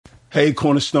Hey,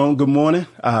 Cornerstone, good morning.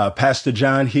 Pastor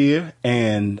John here,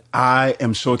 and I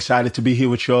am so excited to be here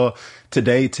with y'all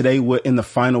today. Today, we're in the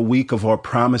final week of our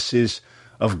Promises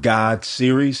of God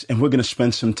series, and we're going to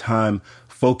spend some time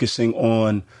focusing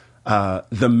on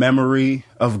the memory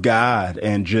of God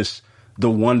and just the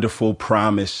wonderful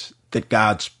promise that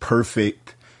God's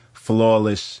perfect,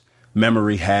 flawless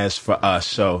memory has for us.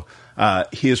 So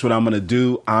here's what I'm going to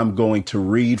do. I'm going to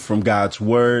read from God's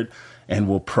word, and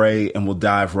we'll pray and we'll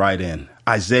dive right in.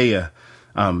 Isaiah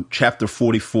chapter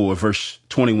 44, verse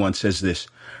 21 says this: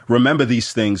 "Remember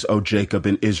these things, O Jacob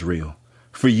and Israel,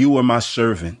 for you are my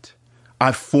servant.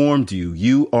 I formed you.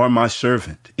 You are my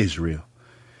servant, Israel.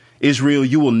 Israel,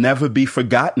 you will never be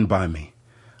forgotten by me.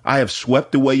 I have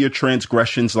swept away your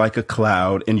transgressions like a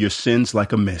cloud and your sins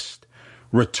like a mist.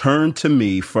 Return to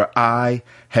me, for I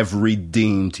have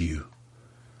redeemed you."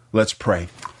 Let's pray.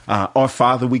 Our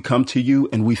Father, we come to you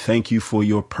and we thank you for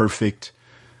your perfect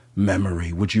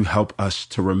memory. Would you help us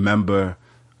to remember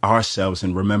ourselves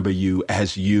and remember you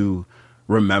as you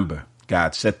remember?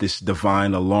 God, set this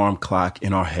divine alarm clock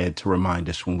in our head to remind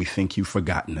us when we think you've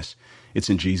forgotten us. It's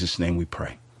in Jesus' name we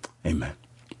pray. Amen.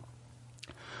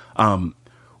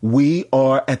 We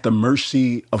are at the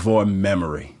mercy of our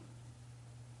memory.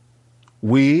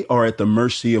 We are at the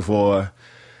mercy of our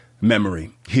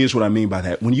memory. Here's what I mean by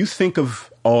that. When you think of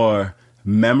our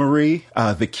memory,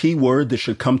 the key word that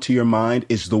should come to your mind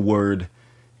is the word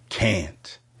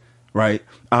can't, right?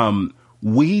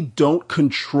 We don't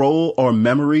control our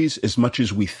memories as much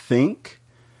as we think,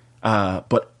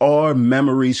 but our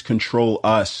memories control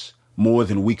us more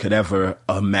than we could ever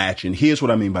imagine. Here's what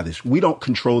I mean by this. We don't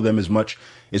control them as much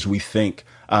as we think.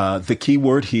 The key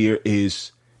word here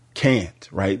is can't,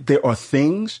 right? There are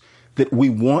things that we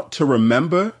want to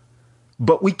remember,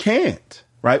 but we can't,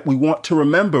 right? We want to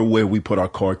remember where we put our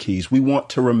car keys. We want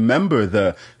to remember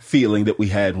the feeling that we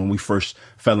had when we first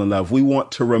fell in love. We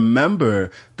want to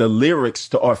remember the lyrics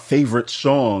to our favorite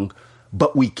song,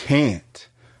 but we can't.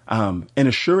 And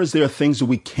as sure as there are things that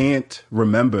we can't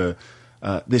remember,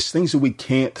 there's things that we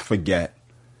can't forget.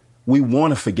 We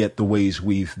want to forget the ways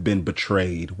we've been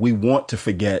betrayed. We want to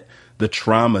forget the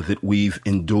trauma that we've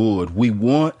endured. We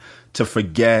want to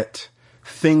forget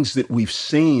things that we've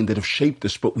seen that have shaped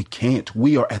us, but we can't.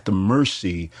 We are at the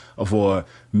mercy of our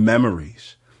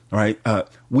memories, right?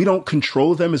 We don't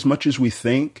control them as much as we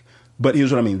think, but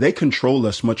here's what I mean. They control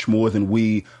us much more than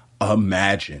we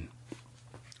imagine.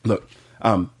 Look,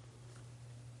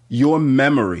 your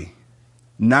memory,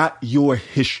 not your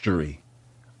history,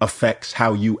 affects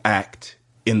how you act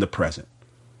in the present.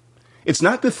 It's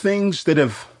not the things that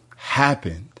have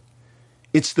happened.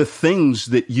 It's the things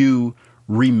that you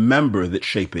remember that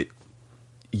shape it.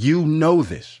 You know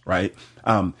this, right?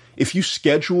 If you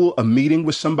schedule a meeting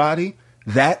with somebody,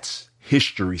 that's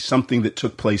history, something that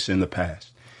took place in the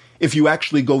past. If you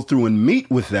actually go through and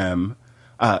meet with them,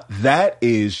 that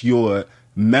is your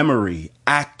memory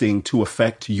acting to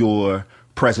affect your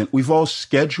present. We've all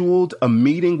scheduled a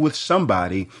meeting with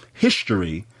somebody,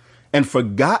 history, and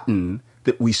forgotten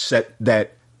that we set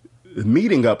that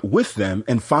meeting up with them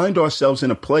and find ourselves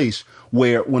in a place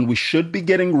where when we should be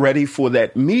getting ready for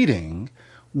that meeting,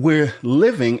 we're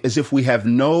living as if we have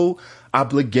no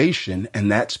obligation.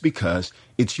 And that's because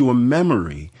it's your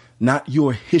memory, not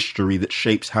your history, that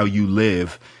shapes how you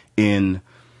live in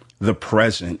the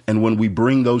present. And when we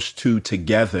bring those two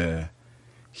together,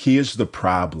 here's the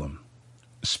problem,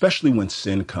 especially when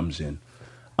sin comes in.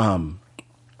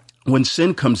 When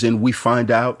sin comes in, we find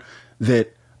out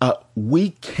that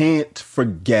we can't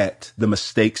forget the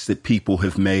mistakes that people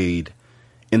have made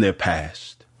in their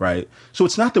past, right? So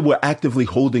it's not that we're actively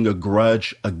holding a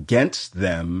grudge against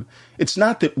them. It's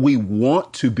not that we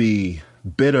want to be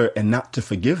bitter and not to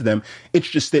forgive them. It's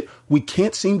just that we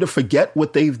can't seem to forget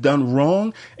what they've done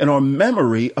wrong, and our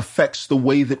memory affects the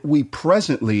way that we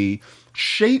presently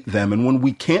shape them. And when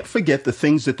we can't forget the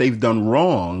things that they've done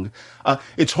wrong,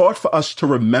 it's hard for us to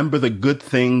remember the good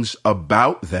things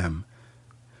about them.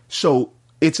 So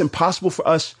it's impossible for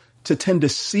us to tend to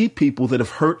see people that have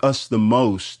hurt us the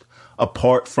most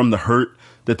apart from the hurt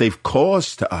that they've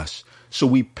caused to us. So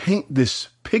we paint this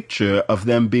picture of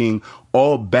them being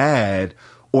all bad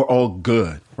or all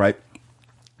good, right?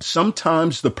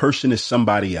 Sometimes the person is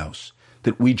somebody else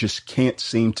that we just can't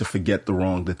seem to forget the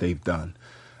wrong that they've done.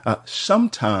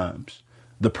 Sometimes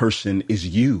the person is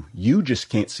you. You just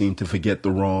can't seem to forget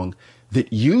the wrong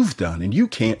that you've done, and you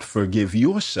can't forgive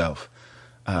yourself.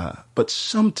 But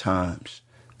sometimes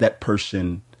that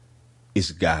person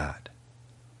is God.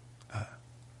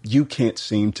 You can't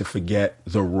seem to forget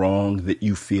the wrong that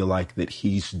you feel like that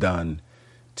he's done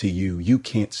to you. You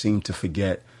can't seem to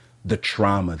forget the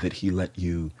trauma that he let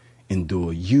you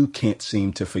endure. You can't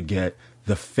seem to forget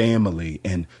the family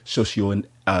and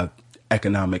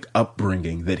economic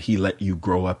upbringing that he let you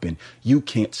grow up in. You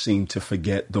can't seem to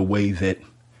forget the way that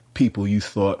people you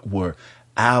thought were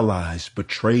allies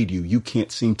betrayed you. You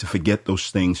can't seem to forget those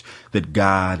things that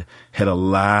God had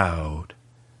allowed.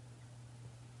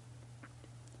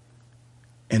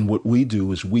 And what we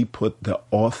do is we put the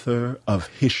author of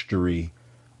history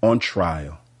on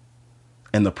trial,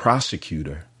 and the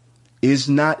prosecutor is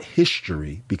not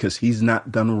history because he's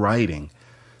not done writing.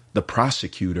 The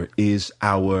prosecutor is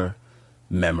our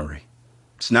memory.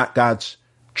 It's not God's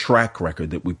track record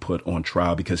that we put on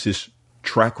trial because his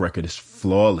track record is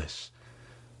flawless.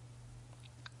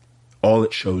 All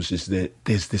it shows is that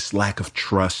there's this lack of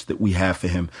trust that we have for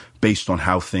him based on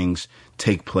how things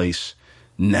take place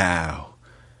now.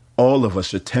 All of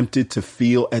us are tempted to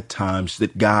feel at times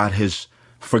that God has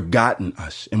forgotten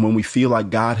us. And when we feel like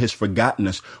God has forgotten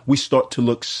us, we start to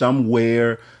look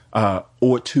somewhere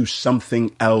or to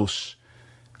something else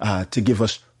to give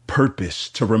us purpose,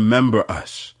 to remember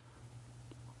us.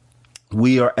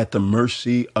 We are at the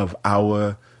mercy of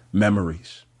our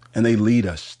memories, and they lead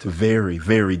us to very,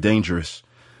 very dangerous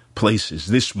places.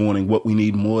 This morning, what we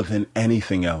need more than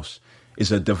anything else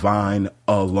is a divine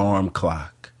alarm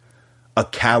clock, a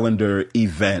calendar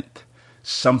event,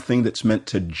 something that's meant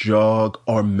to jog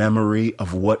our memory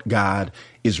of what God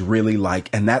is really like.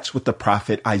 And that's what the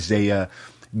prophet Isaiah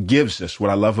gives us. What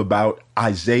I love about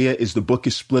Isaiah is the book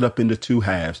is split up into two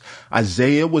halves.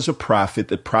 Isaiah was a prophet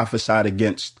that prophesied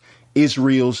against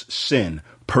Israel's sin,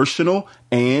 personal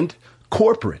and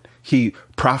corporate. He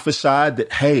prophesied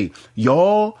that, hey,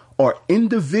 y'all are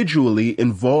individually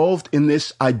involved in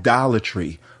this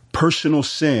idolatry, personal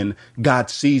sin. God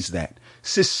sees that.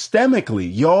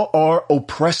 Systemically, y'all are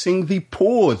oppressing the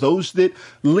poor, those that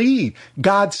lead.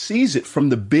 God sees it from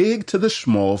the big to the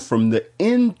small, from the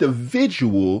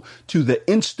individual to the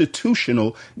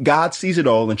institutional. God sees it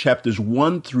all. In chapters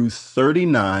 1 through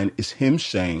 39 is him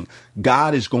saying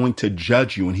God is going to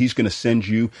judge you and he's going to send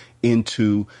you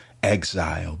into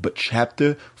exile. But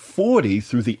chapter 40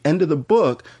 through the end of the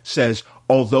book says,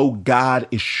 although God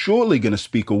is surely going to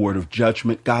speak a word of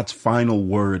judgment, God's final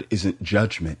word isn't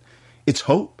judgment. It's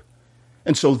hope.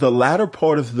 And so the latter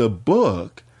part of the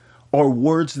book are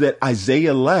words that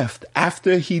Isaiah left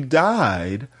after he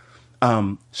died,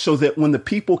 so that when the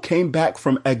people came back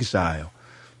from exile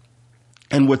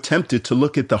and were tempted to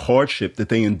look at the hardship that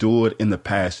they endured in the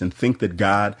past and think that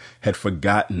God had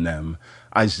forgotten them,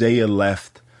 Isaiah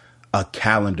left a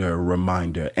calendar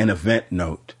reminder, an event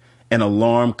note, an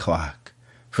alarm clock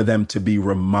for them to be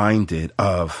reminded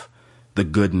of the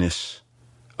goodness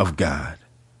of God.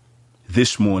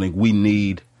 This morning, we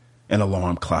need an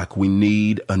alarm clock. We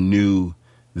need a new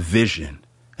vision.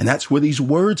 And that's where these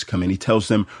words come in. He tells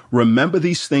them, remember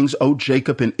these things, O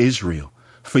Jacob and Israel,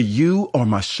 for you are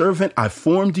my servant. I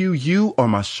formed you. You are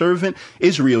my servant,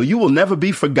 Israel. You will never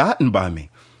be forgotten by me.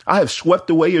 I have swept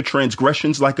away your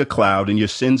transgressions like a cloud and your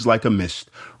sins like a mist.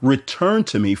 Return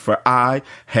to me, for I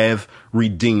have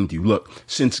redeemed you. Look,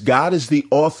 since God is the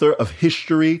author of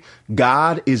history,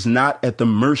 God is not at the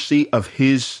mercy of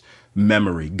his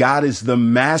memory. God is the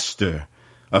master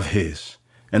of his.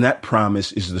 And that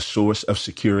promise is the source of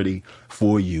security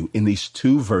for you. In these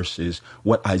two verses,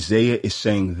 what Isaiah is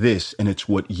saying this, and it's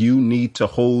what you need to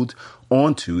hold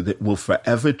on to that will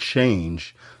forever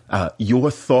change your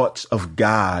thoughts of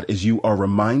God as you are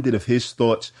reminded of his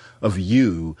thoughts of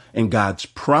you. And God's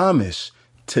promise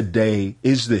today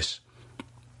is this.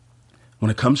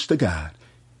 When it comes to God,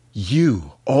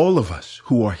 you, all of us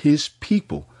who are his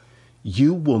people,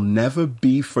 you will never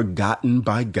be forgotten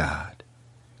by God,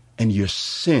 and your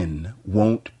sin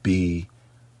won't be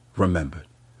remembered.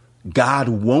 God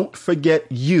won't forget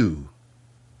you,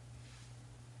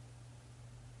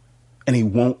 and he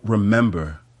won't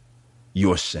remember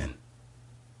your sin.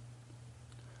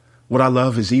 What I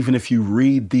love is even if you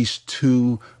read these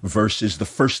two verses, the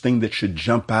first thing that should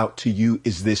jump out to you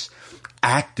is this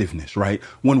activeness, right?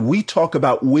 When we talk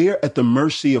about we're at the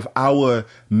mercy of our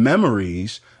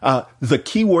memories, the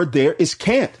key word there is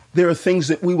can't. There are things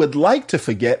that we would like to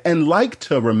forget and like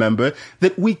to remember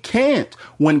that we can't.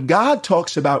 When God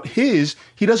talks about his,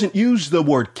 he doesn't use the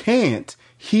word can't.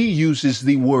 He uses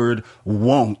the word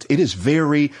won't. It is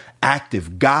very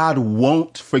active. God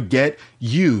won't forget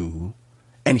you,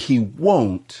 and he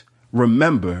won't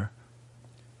remember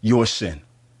your sin.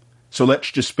 So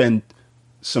let's just spend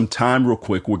some time real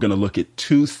quick. We're going to look at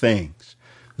two things: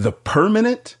 the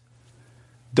permanent,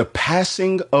 the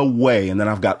passing away. And then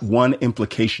I've got one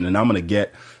implication, and I'm going to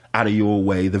get out of your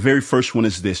way. The very first one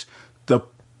is this: the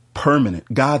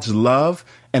permanent. God's love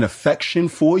and affection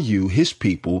for you, his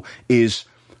people, is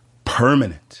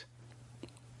permanent.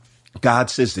 God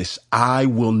says this, I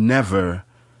will never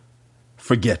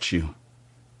forget you.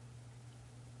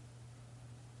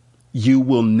 You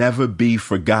will never be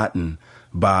forgotten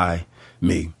by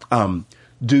me.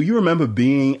 Do you remember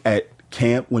being at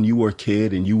camp when you were a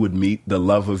kid and you would meet the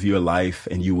love of your life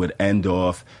and you would end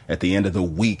off at the end of the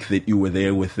week that you were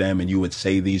there with them and you would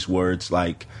say these words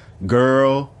like,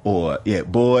 girl, or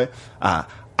boy,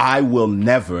 I will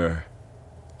never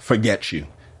forget you.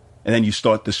 And then you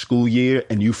start the school year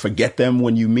and you forget them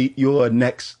when you meet your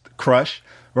next crush,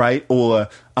 right? Or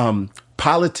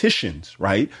politicians,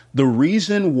 right? The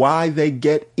reason why they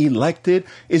get elected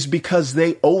is because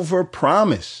they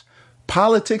overpromise.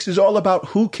 Politics is all about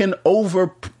who can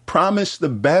overpromise the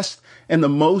best and the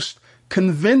most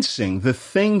convincing. The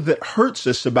thing that hurts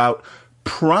us about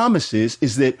promises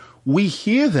is that we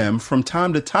hear them from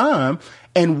time to time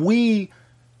and we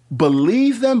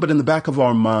believe them, but in the back of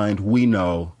our mind, we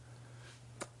know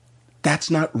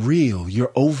that's not real.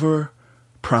 You're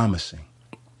over-promising.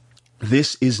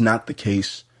 This is not the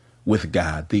case with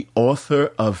God. The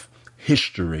author of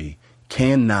history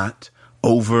cannot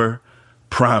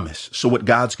over-promise. So what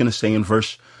God's going to say in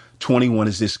verse 21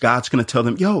 is this. God's going to tell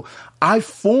them, yo, I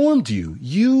formed you.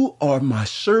 You are my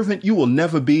servant. You will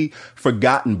never be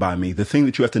forgotten by me. The thing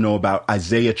that you have to know about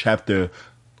Isaiah chapter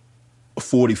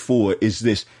 44 is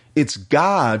this. It's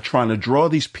God trying to draw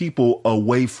these people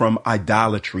away from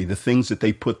idolatry, the things that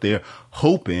they put their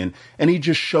hope in. And he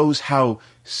just shows how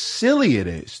silly it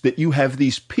is that you have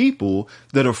these people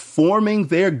that are forming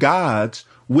their gods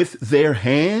with their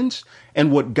hands.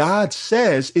 And what God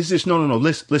says is this, no,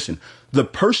 listen, the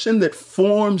person that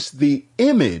forms the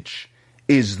image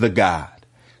is the God.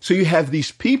 So you have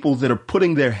these people that are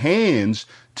putting their hands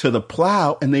to the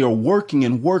plow and they are working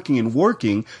and working and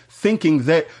working, thinking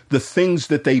that the things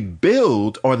that they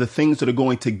build are the things that are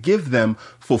going to give them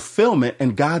fulfillment.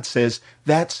 And God says,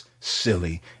 that's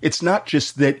silly. It's not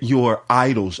just that your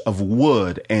idols of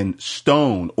wood and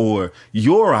stone or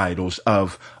your idols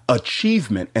of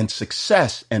achievement and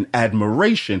success and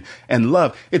admiration and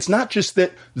love. It's not just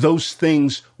that those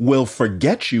things will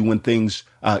forget you when things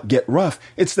get rough.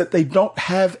 It's that they don't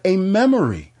have a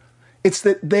memory. It's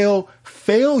that they'll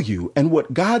fail you. And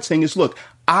what God's saying is, look,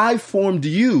 I formed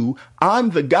you.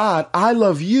 I'm the God. I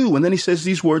love you. And then he says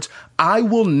these words, I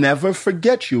will never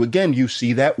forget you. Again, you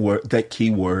see that word, that key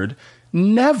word,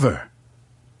 never.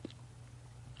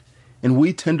 And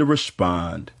we tend to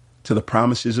respond to the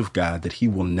promises of God that he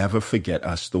will never forget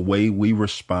us the way we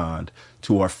respond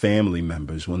to our family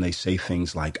members when they say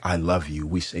things like, I love you.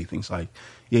 We say things like,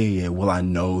 yeah, well, I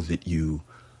know that you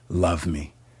love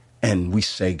me. And we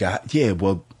say, God, yeah,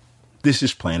 well, this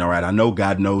is plain. All right. I know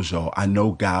God knows all. I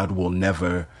know God will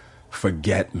never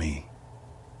forget me.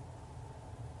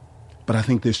 But I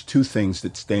think there's two things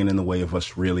that stand in the way of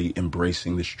us really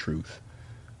embracing this truth: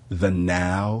 the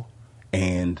now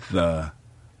and the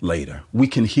later. We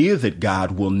can hear that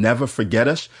God will never forget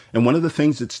us. And one of the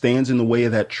things that stands in the way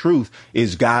of that truth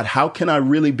is, God, how can I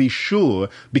really be sure?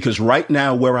 Because right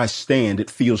now where I stand, it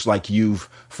feels like you've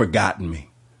forgotten me.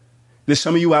 There's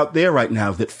some of you out there right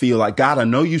now that feel like, God, I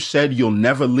know you said you'll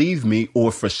never leave me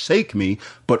or forsake me,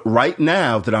 but right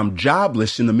now that I'm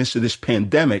jobless in the midst of this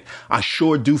pandemic, I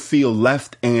sure do feel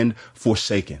left and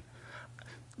forsaken.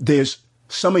 There's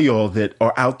some of y'all that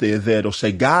are out there that'll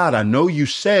say, God, I know you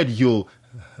said you'll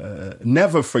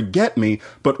never forget me.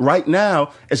 But right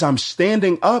now, as I'm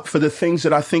standing up for the things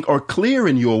that I think are clear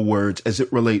in your words as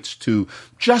it relates to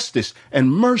justice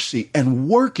and mercy and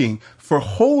working for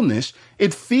wholeness,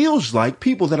 it feels like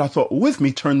people that I thought were with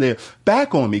me turn their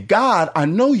back on me. God, I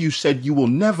know you said you will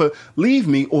never leave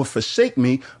me or forsake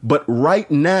me, but right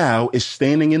now is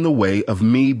standing in the way of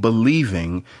me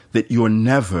believing that you're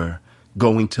never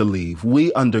going to leave.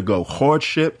 We undergo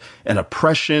hardship and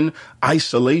oppression,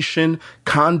 isolation,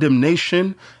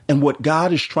 condemnation. And what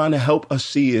God is trying to help us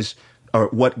see is, or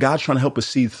what God's trying to help us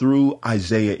see through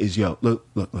Isaiah is, look.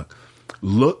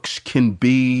 Looks can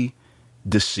be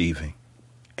deceiving.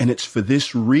 And it's for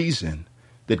this reason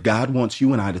that God wants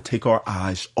you and I to take our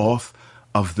eyes off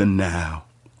of the now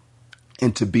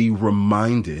and to be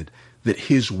reminded that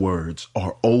his words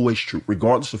are always true,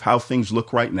 regardless of how things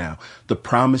look right now. The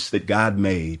promise that God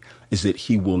made is that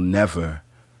he will never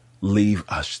leave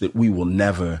us, that we will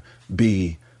never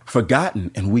be forgotten.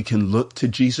 And we can look to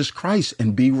Jesus Christ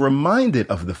and be reminded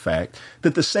of the fact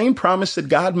that the same promise that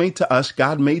God made to us,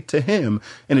 God made to him.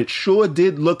 And it sure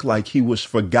did look like he was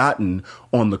forgotten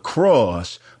on the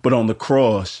cross, but on the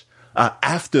cross,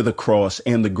 after the cross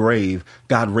and the grave,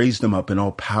 God raised him up in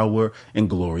all power and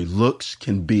glory. Looks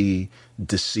can be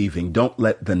deceiving. Don't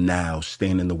let the now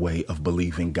stand in the way of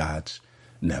believing God's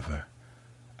never.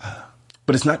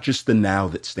 But it's not just the now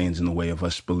that stands in the way of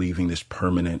us believing this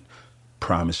permanent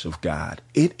promise of God.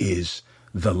 It is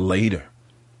the later.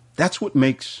 That's what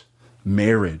makes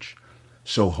marriage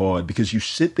so hard, because you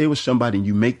sit there with somebody and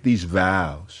you make these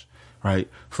vows, right?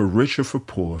 For rich or for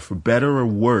poor, for better or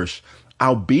worse,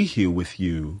 I'll be here with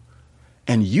you.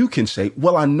 And you can say,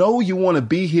 well, I know you want to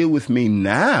be here with me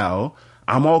now.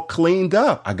 I'm all cleaned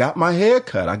up. I got my hair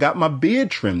cut. I got my beard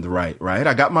trimmed right?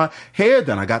 I got my hair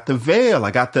done. I got the veil.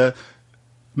 I got the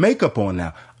makeup on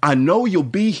now. I know you'll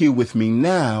be here with me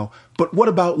now, but what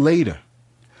about later?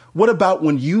 What about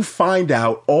when you find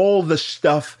out all the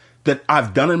stuff that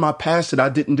I've done in my past that I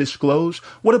didn't disclose?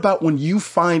 What about when you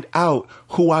find out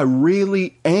who I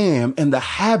really am and the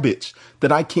habits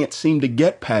that I can't seem to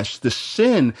get past, the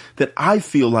sin that I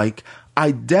feel like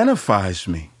identifies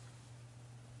me?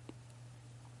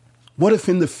 What if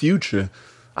in the future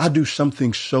I do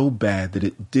something so bad that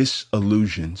it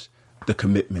disillusions the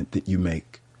commitment that you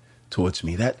make towards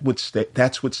me?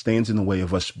 That's what stands in the way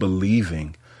of us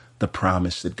believing the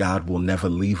promise that God will never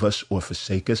leave us or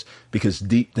forsake us, because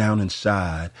deep down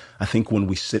inside, I think when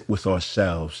we sit with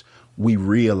ourselves, we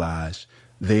realize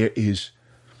there is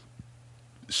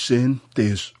sin,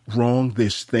 there's wrong,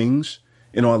 there's things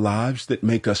in our lives that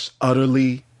make us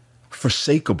utterly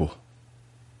forsakable.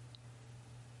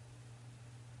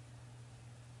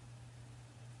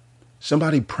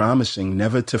 Somebody promising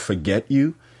never to forget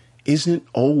you isn't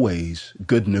always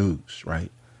good news,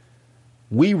 right?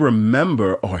 We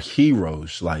remember our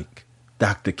heroes like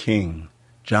Dr. King,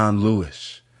 John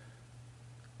Lewis.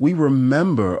 We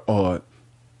remember our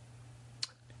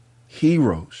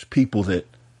heroes, people that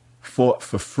fought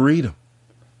for freedom.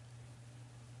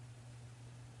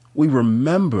 We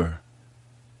remember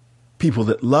people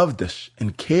that loved us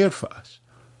and cared for us.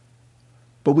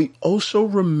 But we also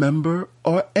remember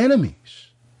our enemies.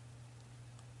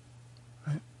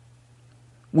 Right?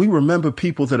 We remember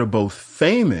people that are both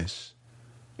famous,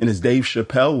 and as Dave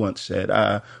Chappelle once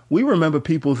said, we remember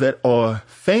people that are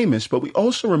famous, but we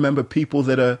also remember people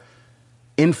that are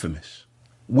infamous.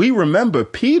 We remember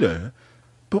Peter,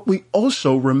 but we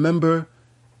also remember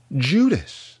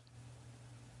Judas.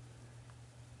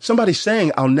 Somebody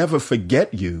saying, I'll never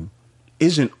forget you,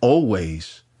 isn't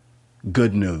always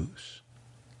good news.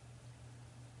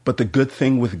 But the good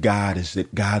thing with God is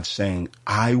that God saying,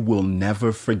 I will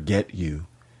never forget you,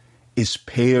 is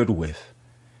paired with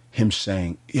him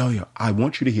saying, yo, I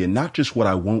want you to hear not just what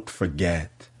I won't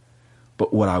forget,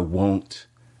 but what I won't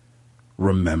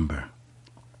remember.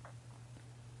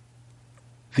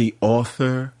 The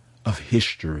author of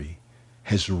history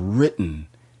has written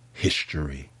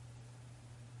history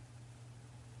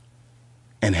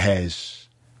and has,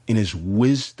 in his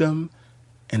wisdom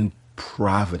and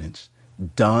providence,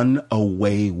 done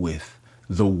away with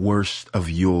the worst of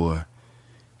your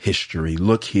history.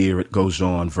 Look here, it goes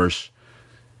on, verse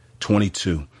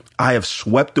 22. I have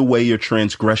swept away your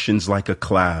transgressions like a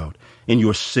cloud and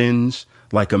your sins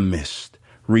like a mist.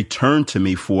 Return to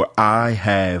me, for I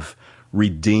have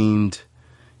redeemed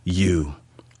you.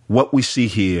 What we see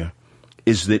here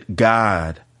is that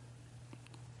God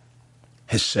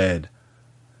has said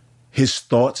his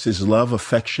thoughts, his love,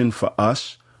 affection for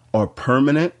us are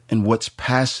permanent, and what's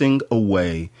passing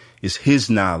away is his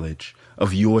knowledge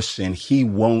of your sin. He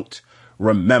won't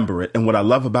remember it. And what I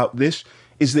love about this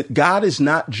is that God is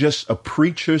not just a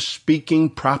preacher speaking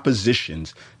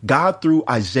propositions. God, through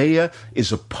Isaiah,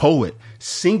 is a poet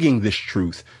singing this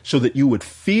truth so that you would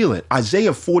feel it.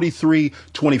 Isaiah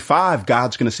 43:25,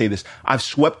 God's going to say this: I've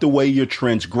swept away your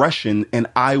transgression and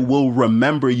I will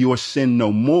remember your sin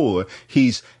no more.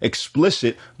 He's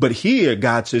explicit. But here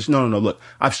God says, no, look,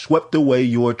 I've swept away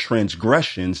your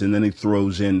transgressions. And then he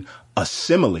throws in a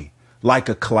simile, like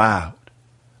a cloud.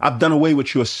 I've done away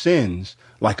with your sins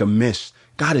like a mist.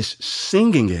 God is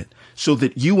singing it so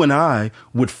that you and I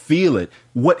would feel it.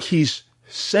 What he's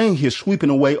saying here,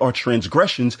 sweeping away our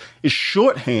transgressions, is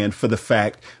shorthand for the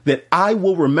fact that I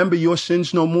will remember your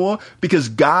sins no more, because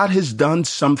God has done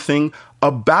something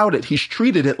about it. He's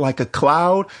treated it like a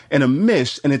cloud and a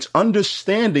mist, and it's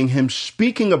understanding him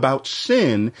speaking about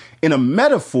sin in a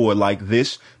metaphor like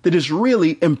this that is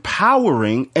really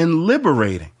empowering and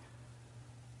liberating.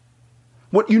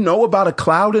 What you know about a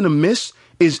cloud and a mist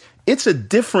is it's a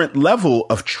different level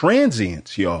of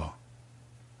transience, y'all,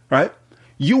 right?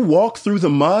 You walk through the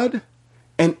mud,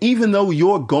 and even though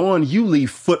you're gone, you leave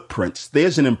footprints.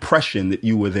 There's an impression that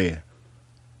you were there.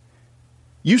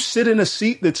 You sit in a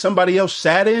seat that somebody else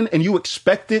sat in and you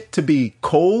expect it to be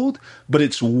cold, but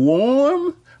it's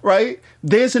warm, right?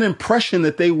 There's an impression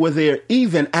that they were there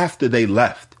even after they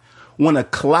left. When a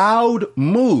cloud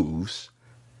moves,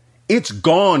 it's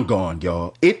gone,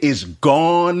 y'all. It is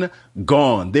gone.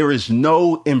 There is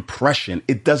no impression.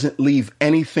 It doesn't leave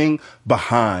anything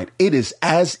behind. It is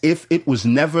as if it was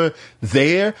never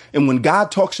there. And when God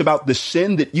talks about the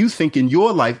sin that you think in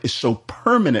your life is so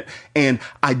permanent and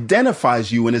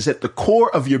identifies you and is at the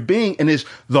core of your being and is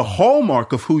the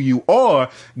hallmark of who you are,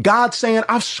 God's saying,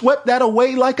 I've swept that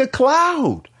away like a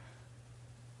cloud.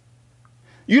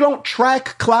 You don't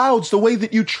track clouds the way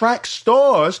that you track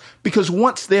stars, because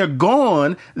once they're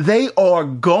gone, they are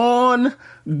gone.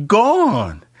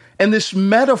 And this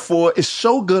metaphor is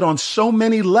so good on so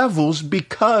many levels,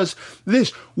 because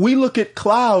we look at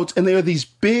clouds and they are these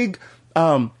big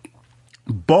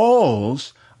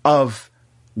balls of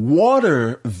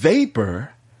water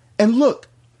vapor. And look,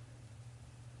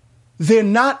 they're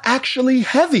not actually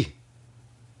heavy.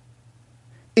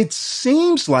 It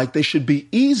seems like they should be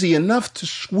easy enough to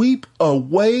sweep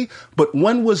away, but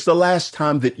when was the last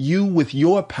time that you, with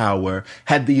your power,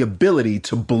 had the ability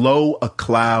to blow a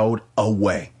cloud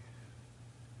away?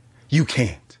 You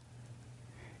can't.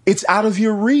 It's out of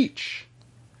your reach.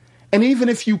 And even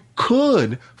if you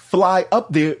could fly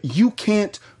up there, you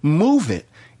can't move it.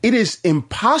 It is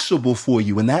impossible for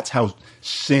you, and that's how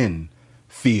sin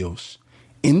feels,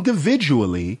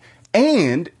 individually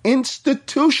and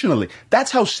institutionally.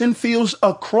 That's how sin feels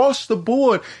across the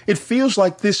board. It feels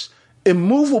like this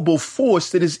immovable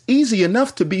force that is easy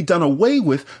enough to be done away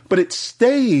with, but it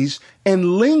stays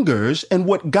and lingers. And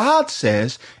what God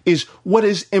says is what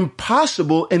is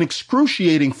impossible and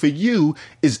excruciating for you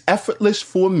is effortless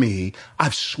for me.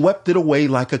 I've swept it away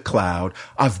like a cloud.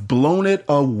 I've blown it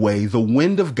away. The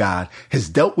wind of God has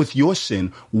dealt with your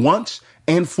sin once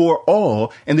and for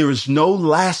all, and there is no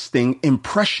lasting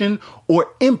impression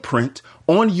or imprint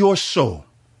on your soul.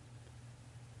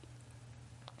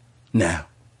 Now,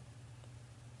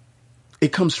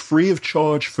 it comes free of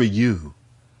charge for you,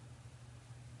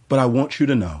 but I want you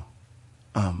to know,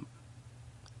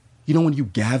 when you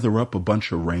gather up a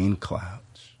bunch of rain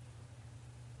clouds,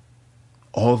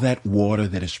 all that water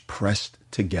that is pressed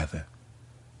together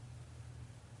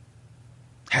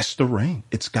has to rain.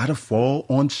 It's got to fall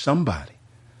on somebody.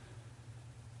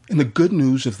 And the good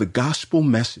news of the gospel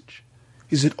message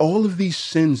is that all of these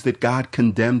sins that God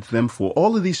condemned them for,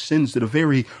 all of these sins that are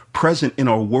very present in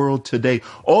our world today,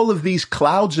 all of these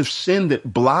clouds of sin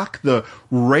that block the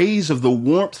rays of the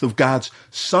warmth of God's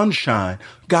sunshine,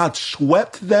 God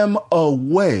swept them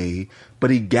away, but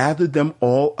he gathered them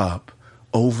all up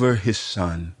over his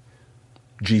son,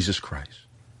 Jesus Christ,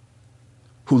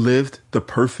 who lived the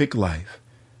perfect life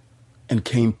and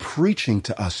came preaching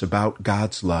to us about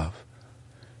God's love.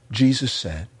 Jesus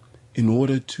said, in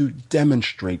order to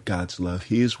demonstrate God's love,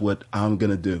 here's what I'm going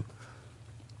to do.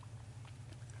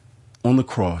 On the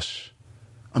cross,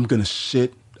 I'm going to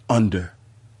sit under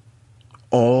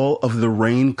all of the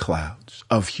rain clouds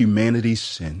of humanity's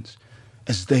sins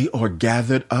as they are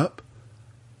gathered up.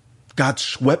 God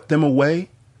swept them away,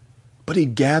 but he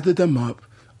gathered them up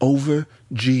over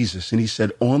Jesus. And he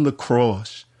said, on the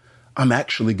cross, I'm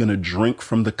actually going to drink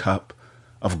from the cup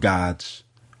of God's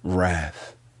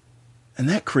wrath. And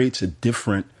that creates a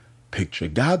different picture.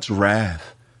 God's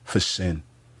wrath for sin,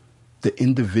 the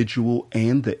individual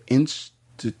and the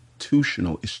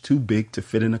institutional, is too big to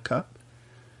fit in a cup.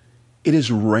 It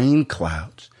is rain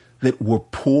clouds that were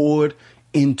poured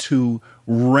into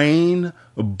rain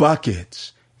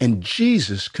buckets, and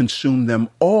Jesus consumed them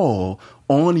all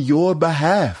on your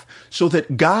behalf, so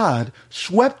that God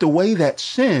swept away that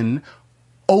sin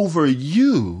over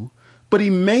you, but he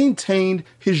maintained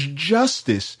his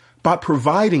justice by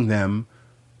providing them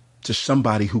to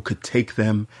somebody who could take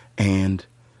them and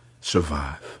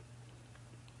survive.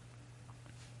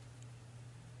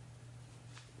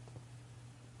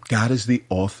 God is the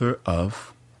author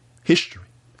of history.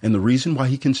 And the reason why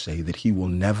he can say that he will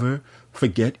never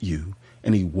forget you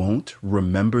and he won't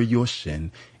remember your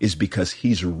sin is because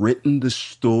he's written the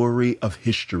story of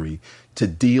history to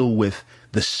deal with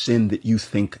the sin that you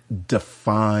think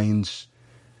defines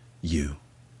you.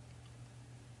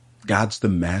 God's the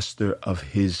master of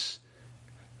his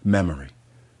memory.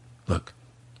 Look,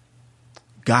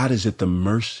 God is at the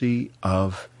mercy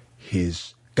of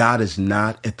God is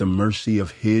not at the mercy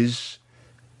of his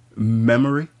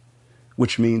memory,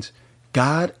 which means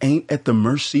God ain't at the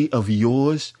mercy of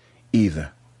yours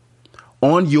either.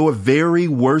 On your very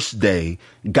worst day,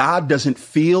 God doesn't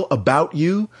feel about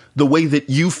you the way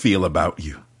that you feel about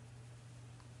you,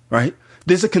 right?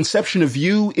 There's a conception of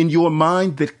you in your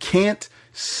mind that can't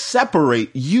separate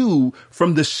you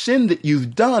from the sin that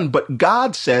you've done. But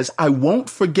God says, I won't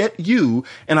forget you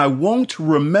and I won't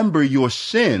remember your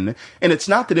sin. And it's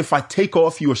not that if I take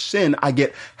off your sin, I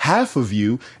get half of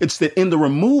you. It's that in the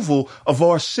removal of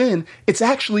our sin, it's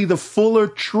actually the fuller,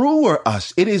 truer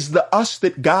us. It is the us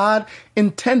that God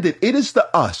intended. It is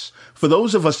the us. For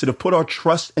those of us that have put our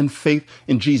trust and faith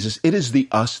in Jesus, it is the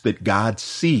us that God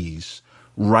sees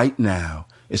right now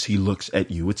as he looks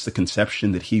at you. It's the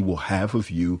conception that he will have of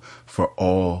you for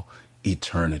all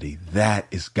eternity. That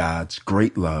is God's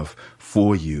great love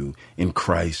for you in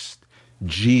Christ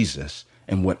Jesus.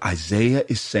 And what Isaiah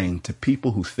is saying to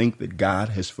people who think that God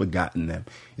has forgotten them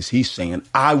is he's saying,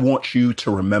 I want you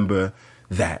to remember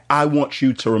that. I want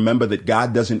you to remember that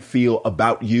God doesn't feel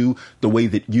about you the way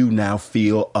that you now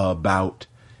feel about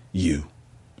you.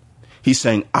 He's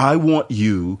saying, I want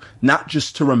you not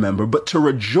just to remember, but to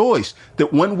rejoice.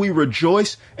 That when we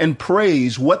rejoice and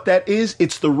praise, what that is,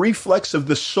 it's the reflex of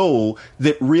the soul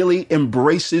that really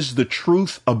embraces the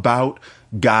truth about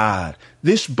God.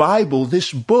 This Bible,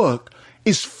 this book,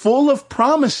 is full of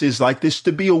promises like this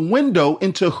to be a window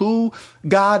into who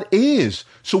God is.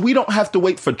 So we don't have to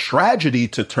wait for tragedy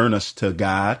to turn us to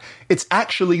God. It's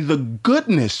actually the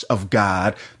goodness of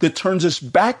God that turns us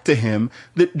back to him,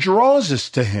 that draws us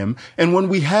to him. And when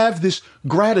we have this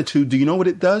gratitude, do you know what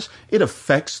it does? It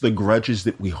affects the grudges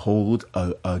that we hold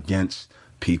against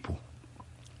people.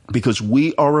 Because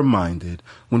we are reminded,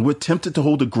 when we're tempted to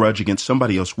hold a grudge against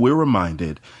somebody else, we're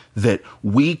reminded that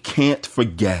we can't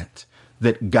forget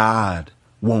that God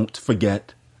won't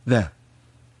forget them.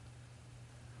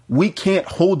 We can't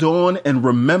hold on and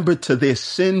remember to their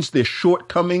sins, their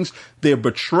shortcomings, their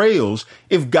betrayals,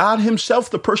 if God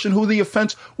himself, the person who the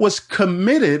offense was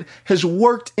committed, has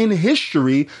worked in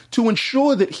history to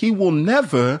ensure that he will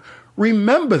never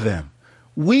remember them.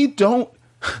 We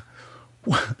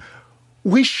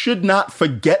should not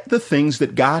forget the things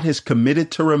that God has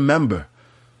committed to remember.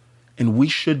 And we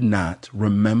should not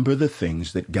remember the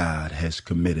things that God has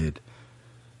committed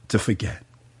to forget.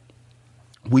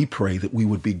 We pray that we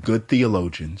would be good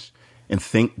theologians and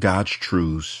think God's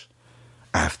truths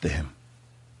after him.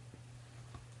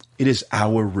 It is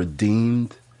our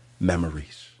redeemed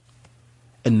memories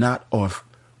and not our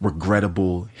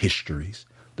regrettable histories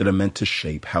that are meant to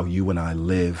shape how you and I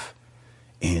live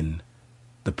in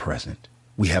the present.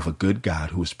 We have a good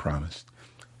God who has promised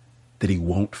that he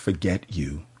won't forget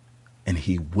you and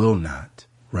he will not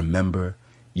remember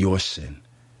your sin.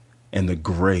 And the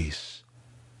grace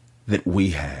that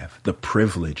we have, the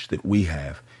privilege that we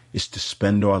have, is to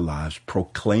spend our lives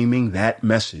proclaiming that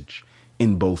message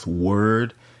in both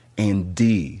word and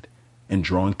deed and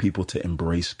drawing people to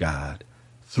embrace God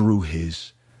through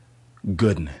his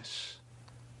goodness.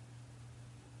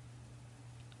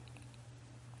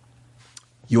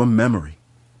 Your memory,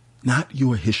 not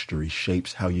your history,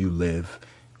 shapes how you live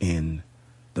in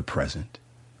the present.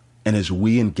 And as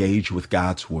we engage with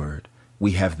God's word,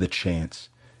 we have the chance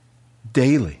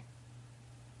daily,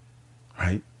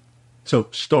 right? So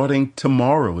starting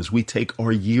tomorrow, as we take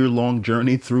our year-long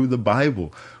journey through the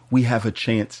Bible, we have a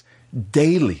chance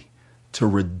daily to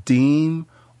redeem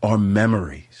our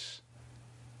memories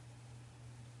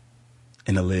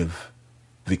and to live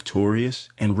victorious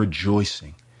and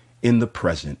rejoicing in the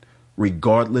present,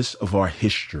 regardless of our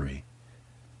history,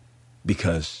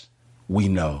 because we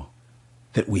know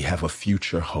that we have a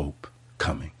future hope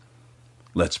coming.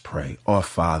 Let's pray. Our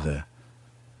Father,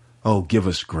 oh, give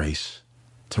us grace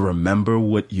to remember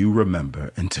what you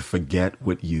remember and to forget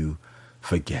what you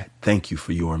forget. Thank you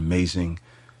for your amazing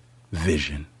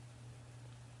vision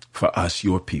for us,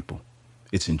 your people.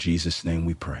 It's in Jesus' name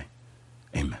we pray.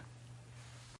 Amen.